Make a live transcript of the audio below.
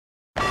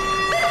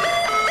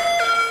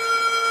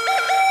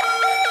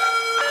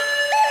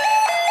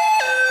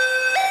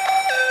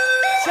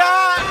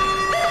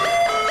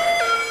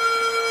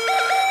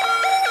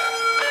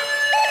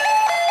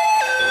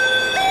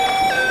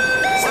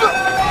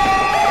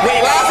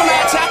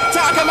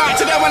the mic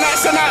to them when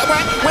that's a night when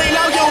we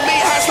know you'll be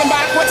hustling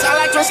backwards.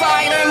 Electro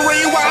slide and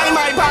rewind.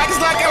 My pocket's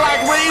looking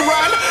like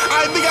rerun.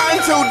 I begun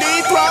to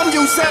dethrone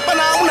you,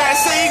 sipping on that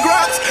sea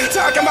grubs.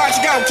 Talking about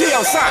you gon'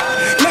 kill son.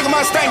 Nigga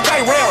must think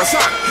they real or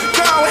something.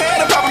 Go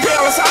ahead and pop a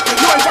pill or something.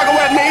 You ain't fucking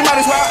with me,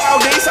 might as well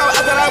OD. So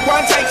after that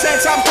one take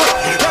 10, I'm free.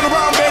 Run the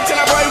wrong bitch and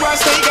that boy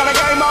rusty. Got a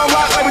game on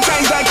lock, let me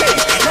change that key.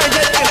 Can't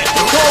get in it.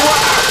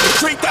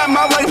 Whoa, treat that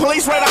mother like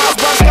police raid the house,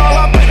 bust all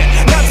up in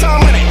it. Nuts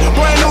on in it.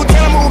 Brand new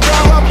tenor move,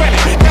 all up in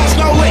it. That's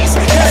no lease.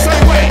 Yes,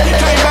 ain't with it.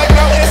 Came back,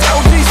 no, it's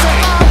OG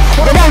city.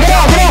 What the fuck,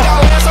 y'all?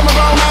 I'm a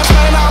grown man,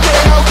 standing out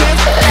there, no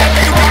kids.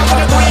 You got to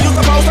the three, you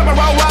supposed to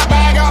roll up,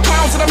 bag up,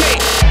 pounds to the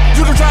meat.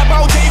 You can trap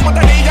OG with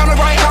the heat on the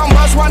right home,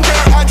 bus one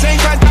there. I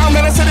change that down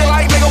in the city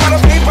like nigga wanna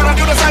beat, but I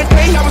do the same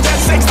thing, I was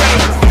just 16.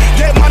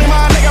 Get money,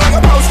 my nigga, like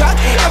a poster.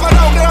 If I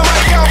don't get a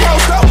mic, I'll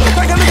post up.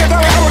 Take a nigga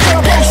down, I will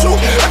get a post shoot.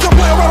 I can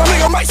play around a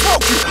nigga, might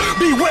smoke you.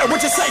 Beware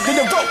what you say to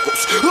the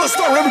vocals. Little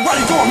story,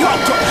 everybody going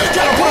loco.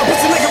 Gotta put a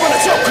pussy nigga with a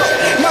choke.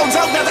 No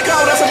joke, that's the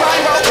code, that's a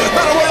rival.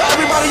 Better with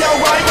everybody, yo,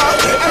 rival.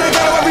 And they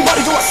gotta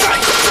everybody go a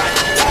psycho.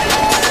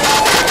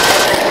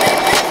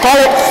 Call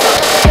it.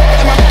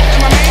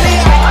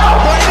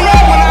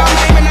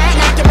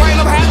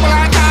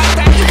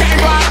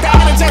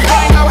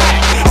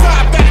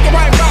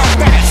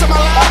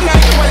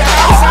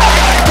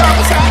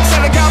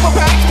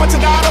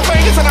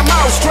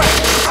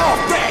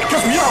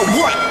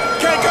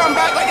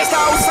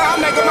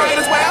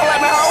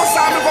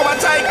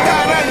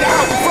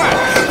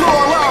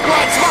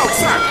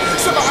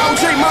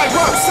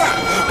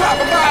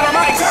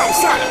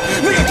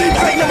 Nigga keep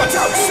hating on my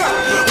toes, son.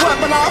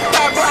 Weapon off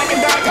that black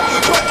and dagger.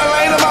 Put the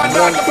lane on my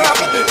Dr.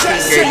 Pepper.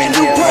 Just sitting,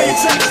 you playing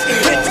chess.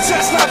 Hit the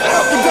chest, not the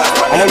help the dust.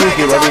 I'm gonna use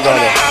you,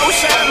 everybody. I was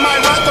shot, my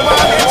right the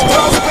wild bitch.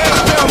 Close the bell,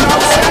 still no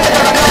shit.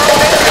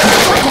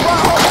 Fuck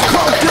around,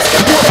 hold this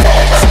and do it.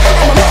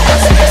 I'm a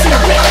loss, see a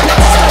bitch.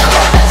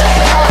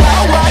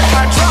 Alright,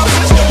 my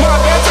trousers, my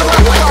beds are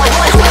like my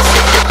rifles.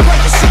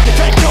 Like the shit you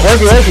can't go.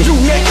 Where's he? You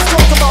niggas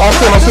talk about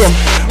I see him.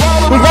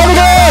 He's running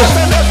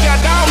it!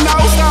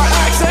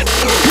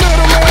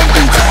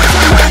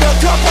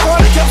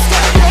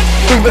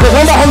 There's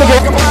one behind the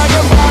gate.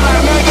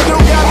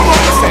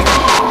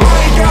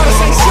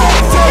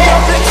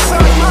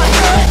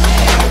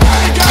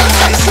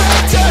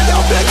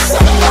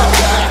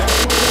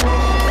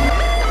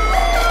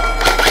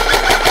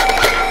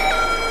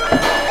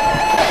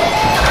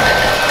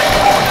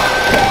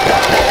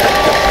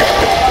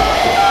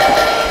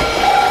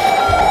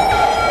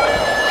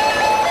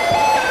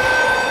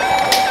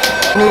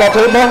 You need that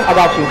tape, bro? I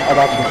got you.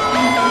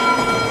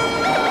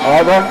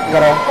 Alright, bro? You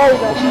gotta... There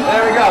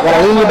we go. You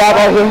gotta lean your back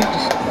right here.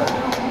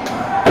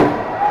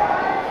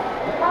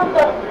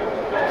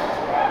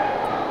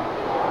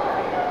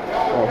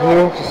 Right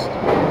here, just...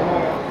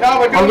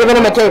 I'm giving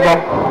him a tape,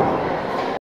 bro.